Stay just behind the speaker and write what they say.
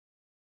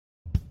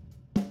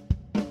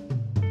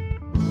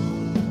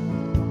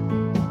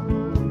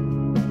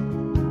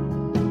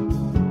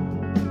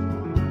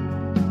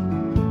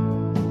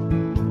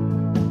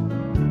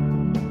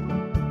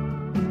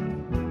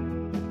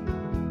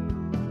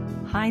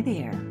Hi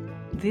there,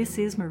 this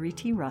is Marie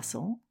T.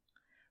 Russell.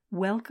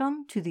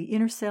 Welcome to the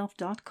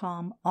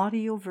InnerSelf.com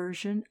audio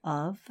version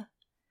of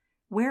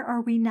Where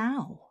Are We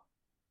Now?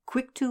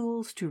 Quick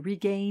Tools to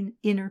Regain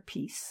Inner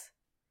Peace,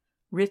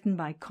 written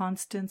by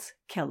Constance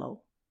Kello,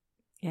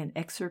 and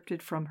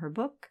excerpted from her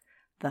book,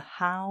 The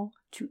How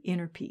to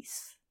Inner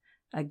Peace,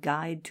 A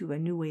Guide to a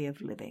New Way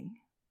of Living.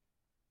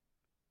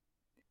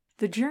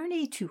 The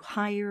journey to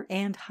higher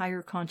and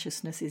higher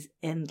consciousness is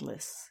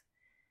endless.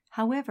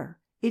 However,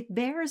 it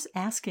bears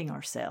asking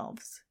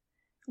ourselves,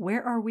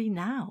 where are we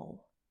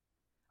now?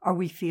 Are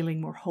we feeling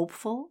more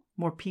hopeful,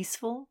 more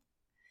peaceful?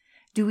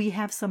 Do we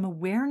have some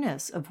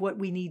awareness of what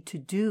we need to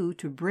do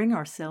to bring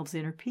ourselves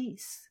inner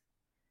peace?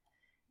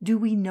 Do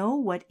we know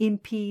what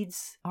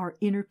impedes our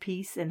inner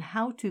peace and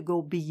how to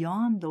go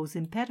beyond those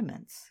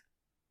impediments?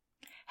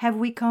 Have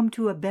we come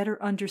to a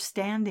better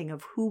understanding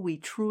of who we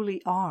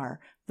truly are,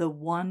 the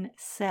one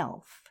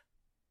self?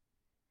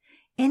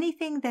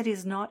 Anything that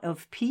is not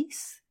of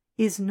peace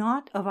is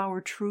not of our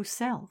true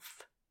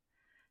self.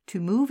 To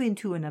move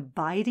into an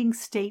abiding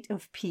state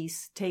of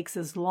peace takes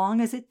as long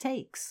as it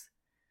takes.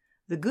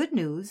 The good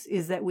news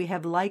is that we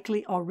have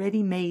likely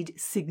already made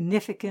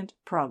significant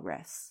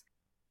progress.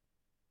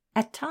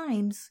 At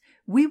times,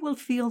 we will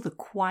feel the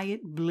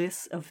quiet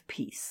bliss of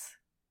peace.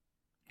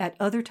 At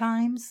other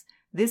times,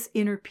 this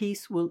inner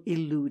peace will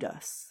elude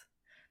us.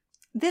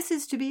 This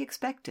is to be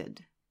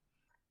expected.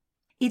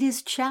 It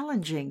is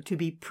challenging to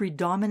be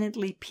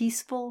predominantly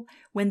peaceful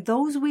when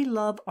those we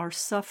love are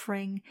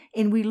suffering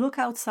and we look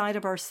outside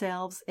of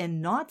ourselves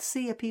and not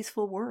see a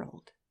peaceful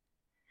world.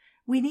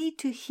 We need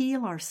to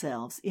heal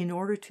ourselves in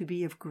order to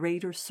be of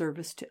greater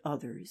service to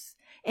others,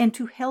 and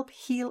to help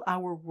heal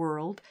our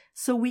world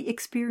so we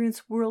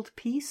experience world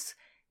peace.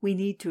 We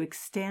need to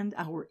extend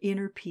our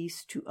inner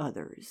peace to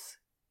others.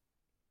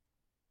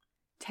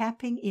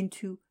 Tapping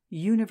into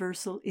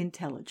universal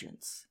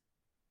intelligence.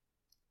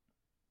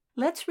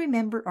 Let's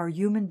remember our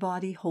human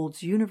body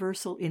holds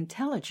universal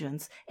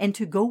intelligence, and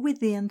to go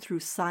within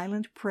through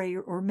silent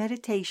prayer or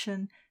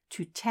meditation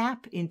to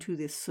tap into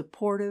this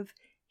supportive,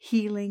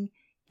 healing,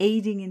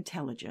 aiding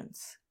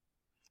intelligence.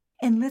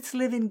 And let's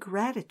live in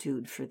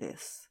gratitude for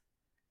this.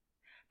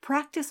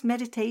 Practice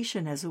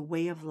meditation as a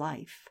way of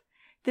life.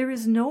 There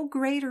is no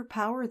greater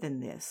power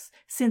than this,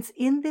 since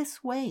in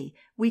this way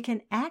we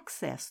can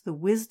access the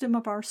wisdom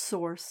of our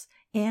source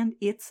and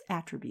its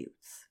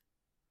attributes.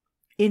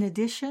 In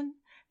addition,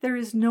 there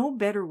is no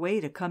better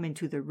way to come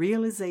into the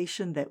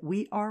realization that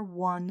we are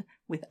one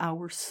with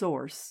our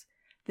source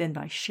than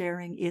by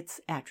sharing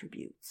its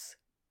attributes.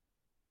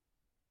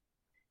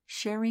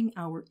 Sharing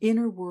our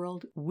inner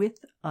world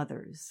with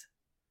others.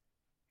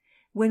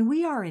 When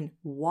we are in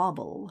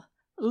wobble,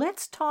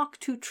 let's talk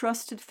to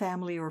trusted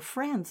family or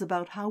friends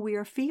about how we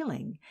are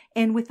feeling,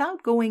 and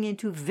without going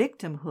into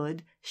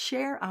victimhood,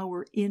 share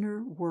our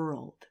inner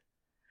world.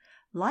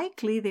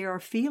 Likely they are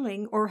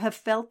feeling or have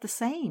felt the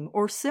same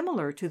or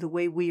similar to the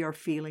way we are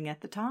feeling at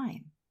the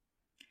time.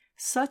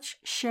 Such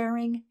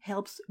sharing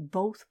helps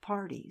both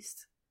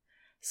parties.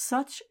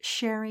 Such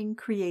sharing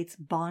creates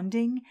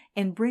bonding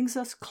and brings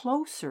us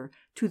closer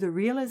to the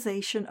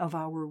realization of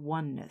our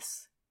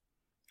oneness.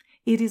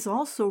 It is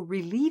also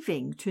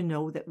relieving to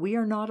know that we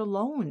are not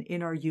alone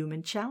in our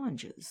human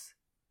challenges.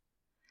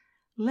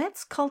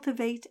 Let's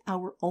cultivate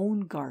our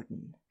own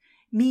garden.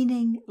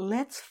 Meaning,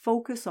 let's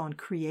focus on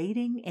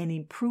creating and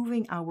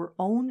improving our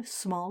own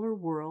smaller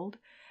world,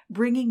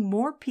 bringing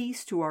more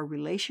peace to our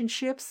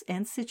relationships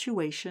and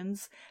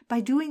situations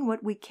by doing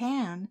what we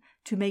can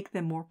to make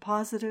them more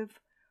positive,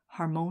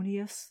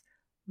 harmonious,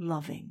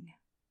 loving.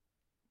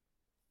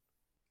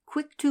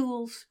 Quick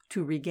tools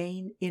to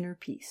regain inner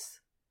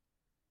peace.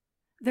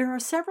 There are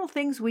several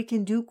things we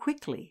can do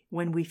quickly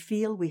when we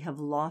feel we have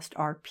lost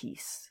our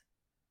peace.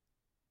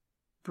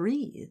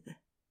 Breathe.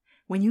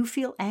 When you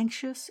feel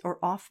anxious or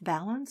off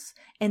balance,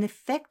 an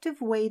effective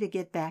way to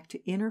get back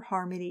to inner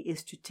harmony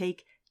is to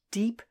take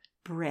deep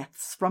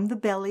breaths from the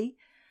belly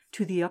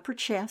to the upper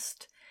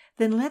chest,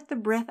 then let the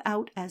breath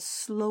out as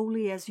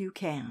slowly as you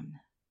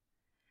can.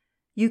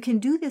 You can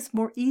do this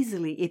more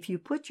easily if you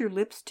put your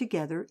lips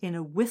together in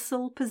a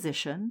whistle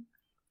position,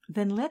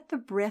 then let the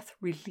breath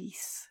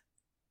release.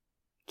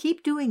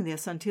 Keep doing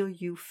this until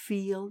you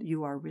feel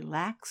you are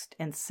relaxed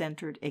and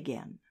centered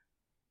again.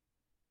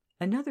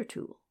 Another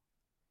tool.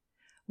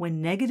 When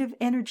negative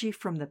energy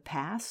from the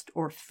past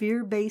or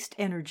fear-based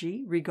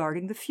energy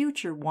regarding the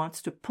future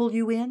wants to pull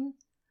you in,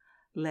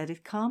 let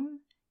it come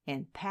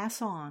and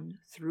pass on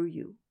through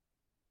you.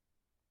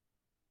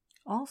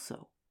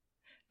 Also,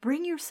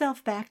 bring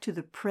yourself back to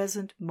the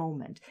present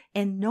moment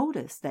and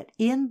notice that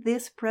in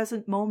this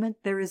present moment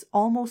there is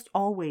almost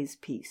always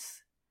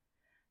peace.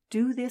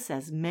 Do this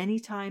as many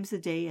times a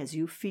day as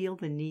you feel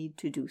the need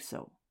to do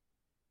so.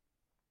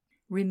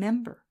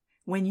 Remember,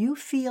 when you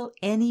feel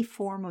any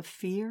form of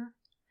fear,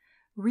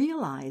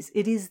 realize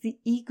it is the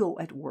ego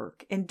at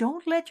work, and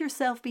don't let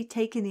yourself be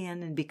taken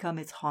in and become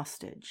its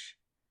hostage.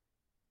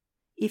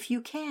 If you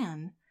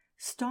can,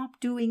 stop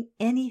doing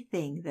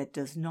anything that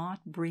does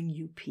not bring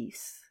you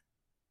peace.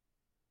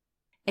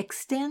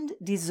 Extend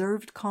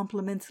deserved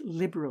compliments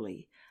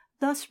liberally,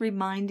 thus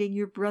reminding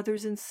your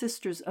brothers and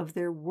sisters of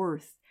their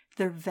worth,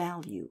 their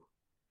value.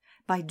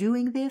 By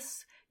doing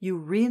this, you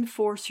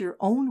reinforce your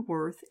own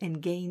worth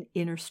and gain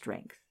inner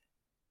strength.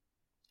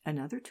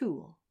 Another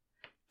tool: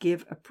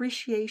 give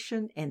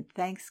appreciation and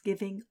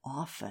thanksgiving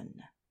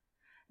often.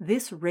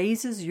 This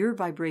raises your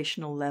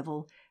vibrational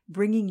level,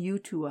 bringing you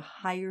to a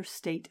higher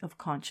state of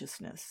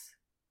consciousness.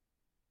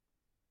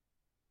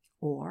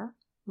 Or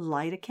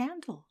light a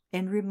candle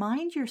and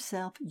remind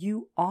yourself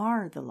you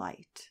are the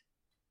light.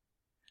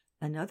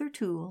 Another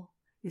tool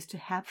is to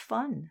have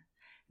fun,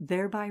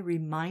 thereby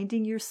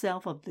reminding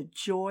yourself of the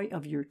joy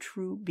of your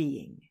true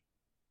being.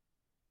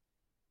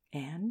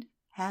 And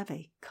have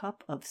a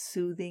cup of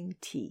soothing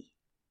tea.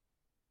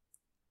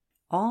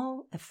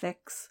 All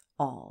affects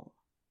all.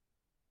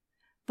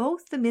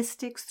 Both the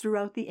mystics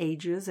throughout the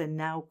ages and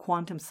now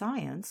quantum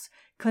science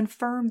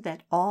confirm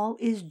that all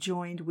is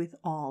joined with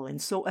all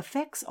and so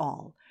affects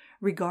all,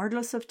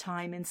 regardless of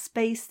time and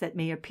space that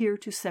may appear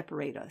to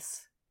separate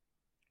us.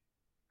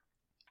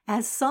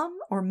 As some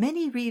or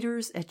many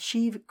readers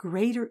achieve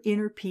greater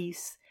inner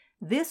peace,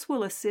 this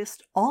will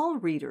assist all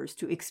readers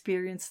to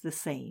experience the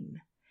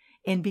same,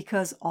 and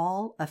because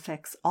all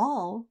affects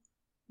all,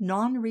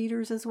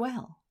 non-readers as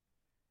well.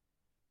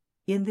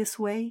 In this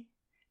way,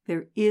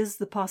 there is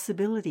the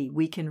possibility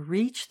we can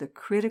reach the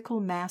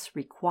critical mass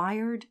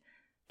required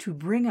to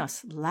bring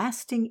us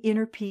lasting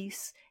inner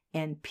peace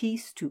and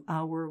peace to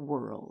our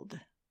world.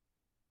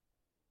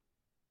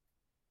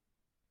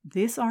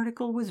 This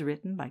article was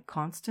written by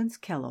Constance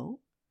Kello,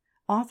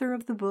 author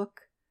of the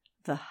book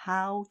The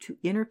How to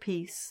Inner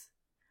Peace,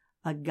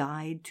 A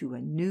Guide to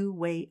a New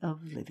Way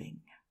of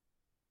Living.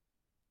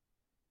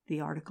 The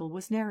article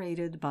was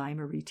narrated by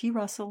Marie T.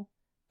 Russell,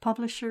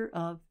 publisher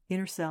of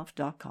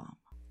InnerSelf.com.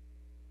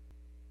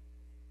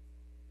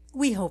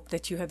 We hope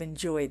that you have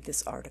enjoyed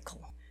this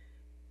article.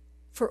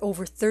 For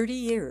over 30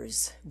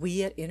 years,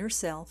 we at Inner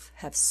Self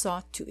have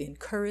sought to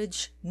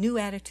encourage new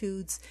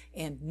attitudes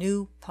and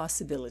new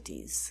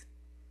possibilities.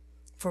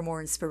 For more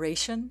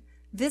inspiration,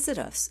 visit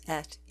us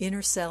at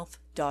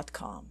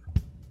InnerSelf.com.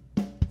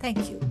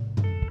 Thank you.